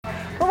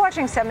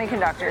watching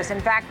semiconductors.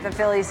 In fact, the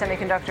Philly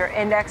Semiconductor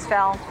Index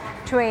fell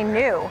to a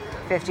new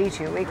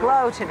 52-week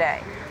low today.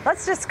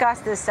 Let's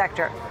discuss this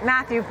sector.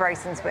 Matthew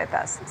Bryson's with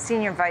us,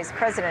 Senior Vice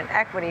President,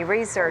 Equity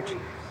Research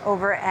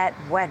over at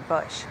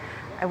Wedbush.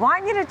 I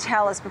want you to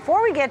tell us,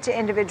 before we get to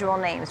individual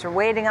names, we're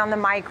waiting on the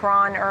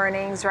Micron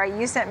earnings, right?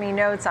 You sent me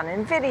notes on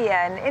NVIDIA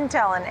and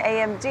Intel and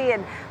AMD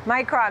and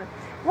Micron.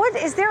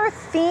 Is there a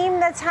theme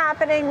that's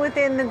happening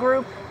within the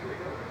group?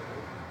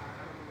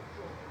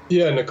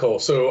 Yeah, Nicole.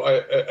 So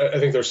I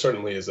think there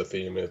certainly is a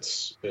theme.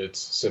 It's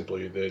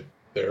simply that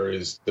there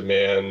is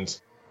demand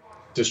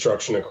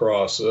destruction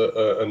across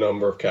a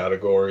number of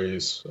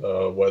categories,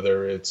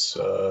 whether it's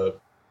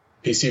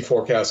PC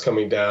forecasts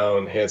coming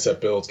down, handset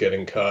builds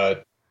getting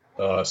cut,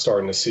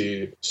 starting to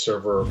see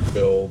server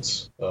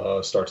builds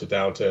start to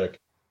downtick.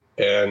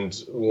 And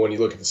when you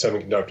look at the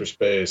semiconductor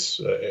space,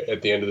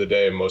 at the end of the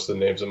day, most of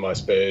the names in my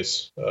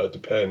space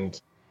depend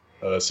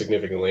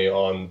significantly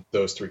on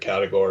those three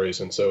categories.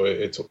 And so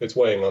it's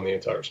weighing on the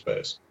entire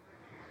space.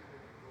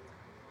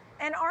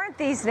 And aren't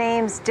these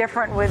names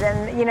different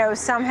within,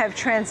 some have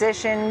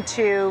transitioned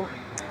to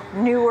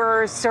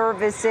newer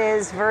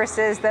services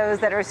versus those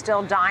that are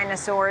still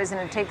dinosaurs,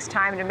 and it takes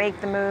time to make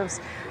the moves.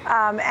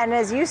 And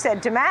as you said,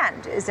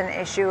 demand is an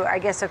issue, I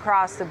guess,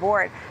 across the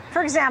board.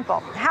 For example,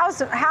 how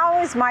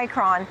is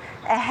Micron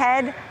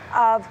ahead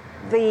of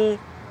the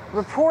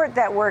report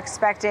that we're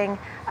expecting?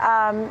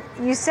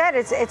 You said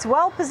it's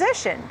well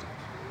positioned.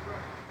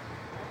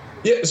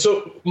 Yeah,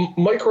 so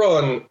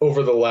Micron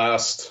over the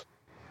last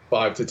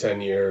 5 to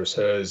 10 years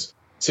has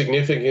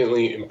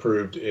significantly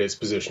improved its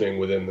positioning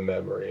within the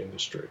memory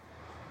industry.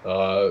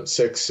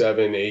 6,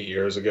 7, 8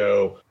 years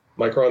ago,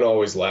 Micron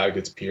always lagged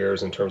its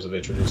peers in terms of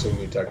introducing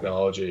new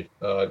technology.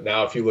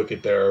 Now, if you look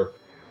at their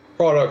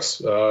products,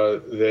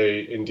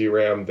 in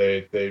DRAM,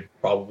 they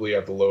probably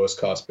have the lowest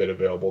cost bit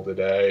available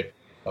today.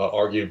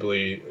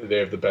 Arguably, they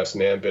have the best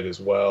NAND bit as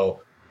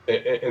well.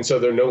 And so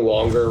they're no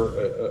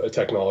longer a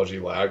technology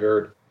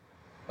laggard.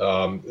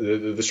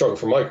 The struggle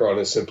for Micron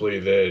is simply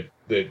that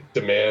the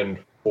demand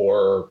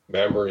for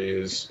memory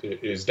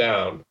is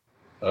down.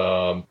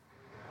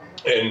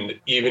 And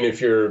even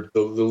if you're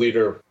the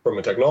leader from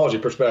a technology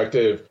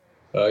perspective,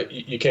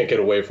 you can't get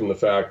away from the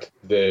fact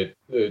that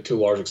to a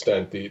large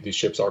extent, these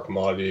chips are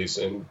commodities,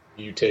 and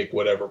you take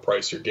whatever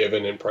price you're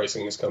given, and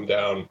pricing has come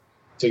down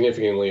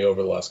significantly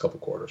over the last couple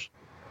of quarters.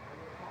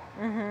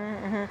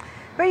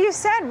 But you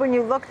said when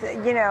you looked,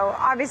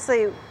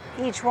 obviously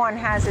each one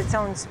has its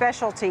own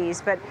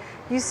specialties, but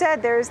you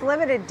said there's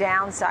limited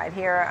downside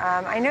here.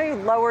 I know you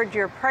lowered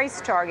your price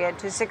target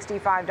to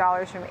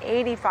 $65 from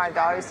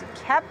 $85. You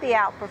kept the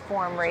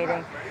outperform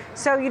rating.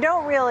 So you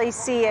don't really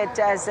see it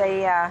as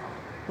a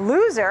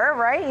loser,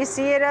 right? You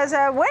see it as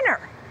a winner.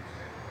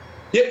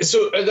 Yeah,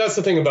 so that's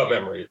the thing about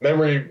memory.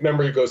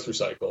 Memory goes through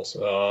cycles.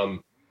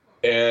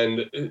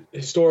 And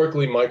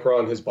historically,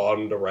 Micron has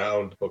bottomed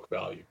around book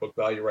value. Book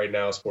value right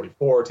now is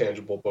 44,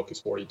 tangible book is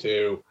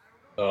 42.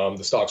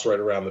 The stock's right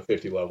around the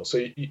 50 level.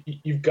 So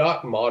you've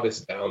got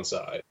modest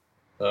downside.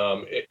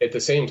 At the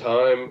same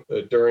time,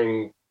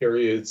 during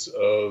periods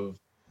of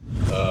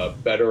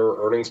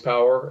better earnings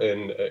power,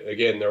 and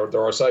again, there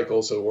are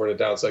cycles, so we're in a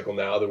down cycle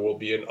now, there will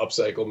be an up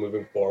cycle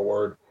moving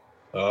forward.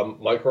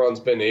 Micron's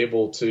been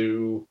able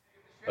to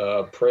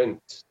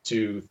print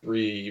to $3,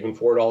 even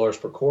 $4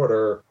 per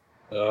quarter.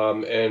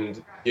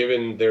 And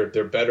given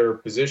their better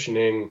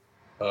positioning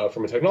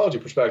from a technology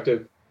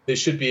perspective, they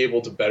should be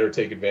able to better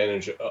take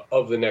advantage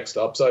of the next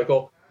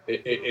upcycle.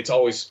 It's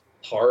always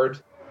hard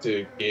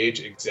to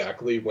gauge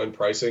exactly when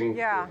pricing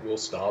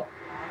will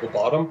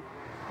bottom.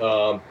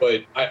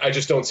 But I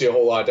just don't see a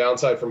whole lot of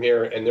downside from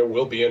here, and there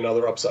will be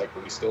another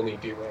upcycle. We still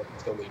need DRAM, we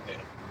still need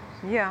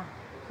NAND.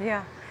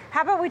 Yeah.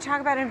 How about we talk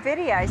about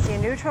NVIDIA? I see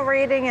a neutral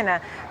rating and a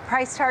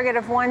price target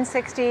of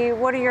 160.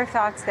 What are your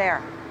thoughts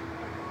there?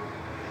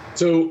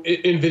 So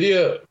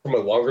NVIDIA, from a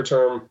longer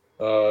term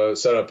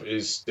setup,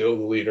 is still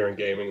the leader in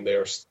gaming. They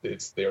are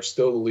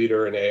still the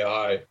leader in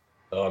AI.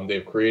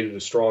 They've created a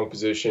strong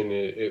position,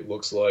 it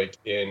looks like,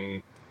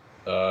 in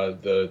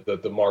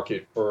the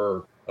market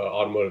for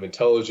automotive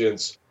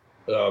intelligence.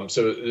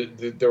 So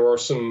there are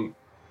some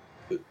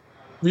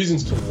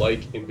reasons to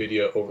like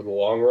NVIDIA over the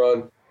long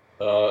run.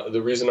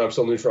 The reason I'm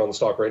still neutral on the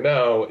stock right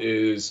now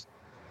is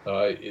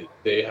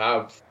they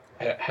have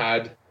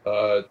had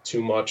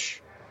too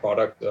much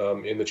product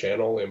in the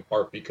channel, in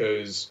part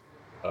because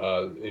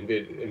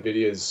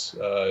NVIDIA's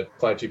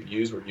client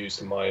GPUs were used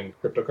to mine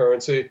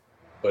cryptocurrency,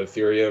 but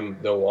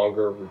Ethereum no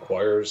longer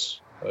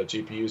requires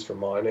GPUs for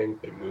mining.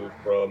 They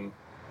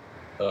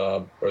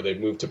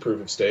moved to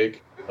proof of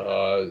stake.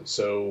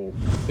 So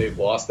they've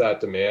lost that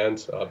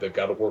demand. They've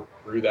got to work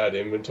through that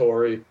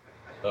inventory.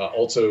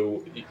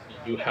 Also,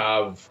 you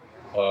have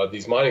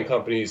these mining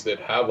companies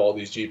that have all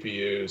these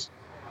GPUs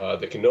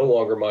that can no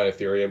longer mine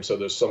Ethereum. So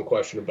there's some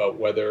question about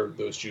whether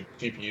those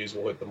GPUs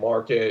will hit the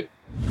market.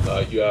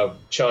 You have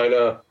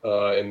China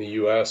and the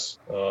US,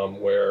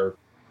 where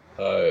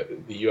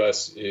the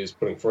US is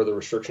putting further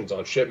restrictions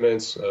on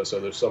shipments. So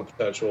there's some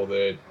potential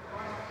that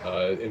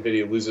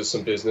NVIDIA loses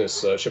some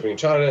business shipping in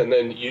China, and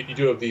then you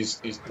do have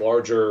these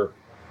larger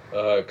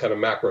kind of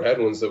macro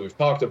headwinds that we've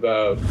talked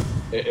about.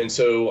 And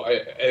so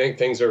I think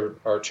things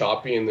are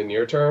choppy in the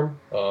near term.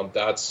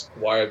 That's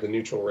why I have the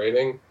neutral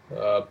rating.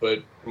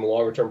 But from a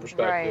longer term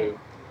perspective,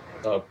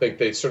 I think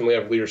they certainly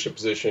have leadership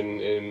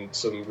position in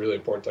some really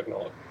important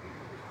technology.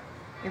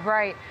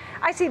 Right.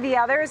 I see the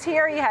others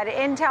here. You had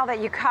Intel that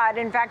you cut.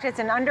 In fact, it's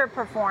an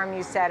underperform,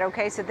 you said.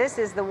 Okay, so this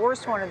is the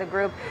worst one of the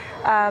group.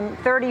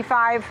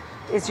 35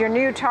 is your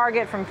new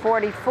target from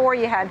 44.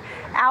 You had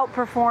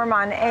outperform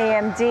on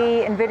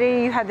AMD.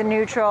 NVIDIA, you had the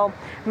neutral.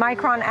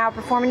 Micron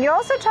outperform. And you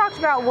also talked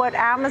about what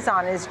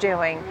Amazon is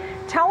doing.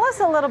 Tell us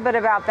a little bit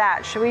about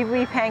that. Should we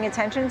be paying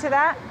attention to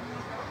that?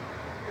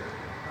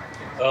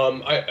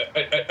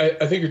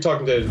 I think you're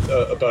talking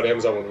about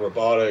Amazon with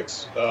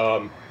robotics.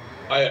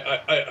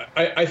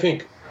 I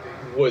think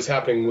what's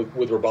happening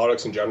with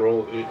robotics in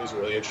general is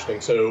really interesting.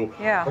 So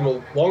from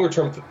a longer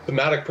term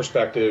thematic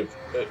perspective,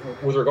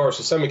 with regards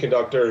to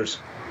semiconductors,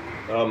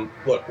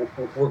 look,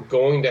 we're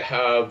going to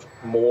have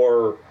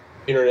more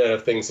Internet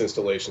of Things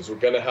installations. We're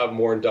going to have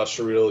more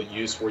industrial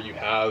use where you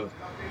have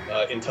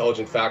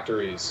intelligent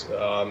factories.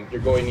 You're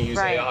going to use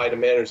AI to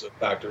manage the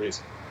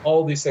factories.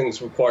 All these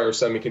things require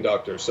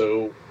semiconductors.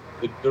 So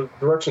the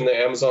direction that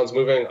Amazon's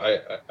moving,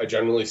 I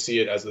generally see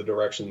it as the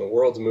direction the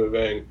world's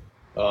moving.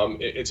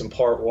 It's in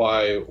part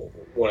why,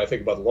 when I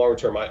think about the longer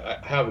term, I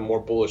have a more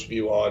bullish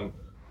view on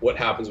what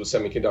happens with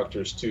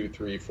semiconductors 2,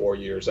 3, 4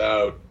 years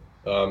out.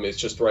 It's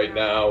just right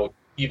now,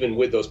 even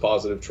with those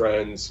positive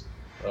trends,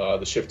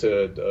 the shift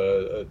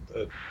to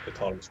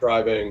autonomous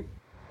driving,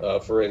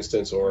 for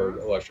instance, or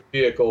electric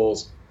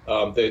vehicles,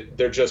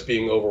 they're just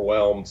being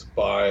overwhelmed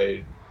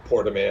by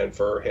poor demand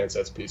for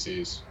handsets,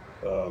 PCs,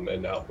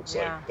 and now it looks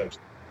like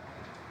potentially.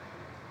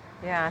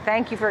 Yeah,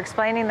 thank you for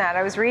explaining that.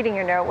 I was reading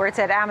your note where it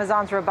said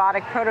Amazon's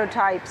robotic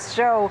prototypes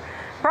show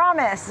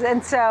promise,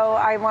 and so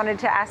I wanted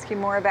to ask you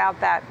more about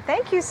that.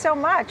 Thank you so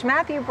much.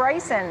 Matthew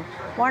Bryson,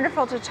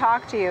 wonderful to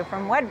talk to you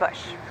from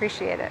Wedbush.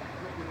 Appreciate it.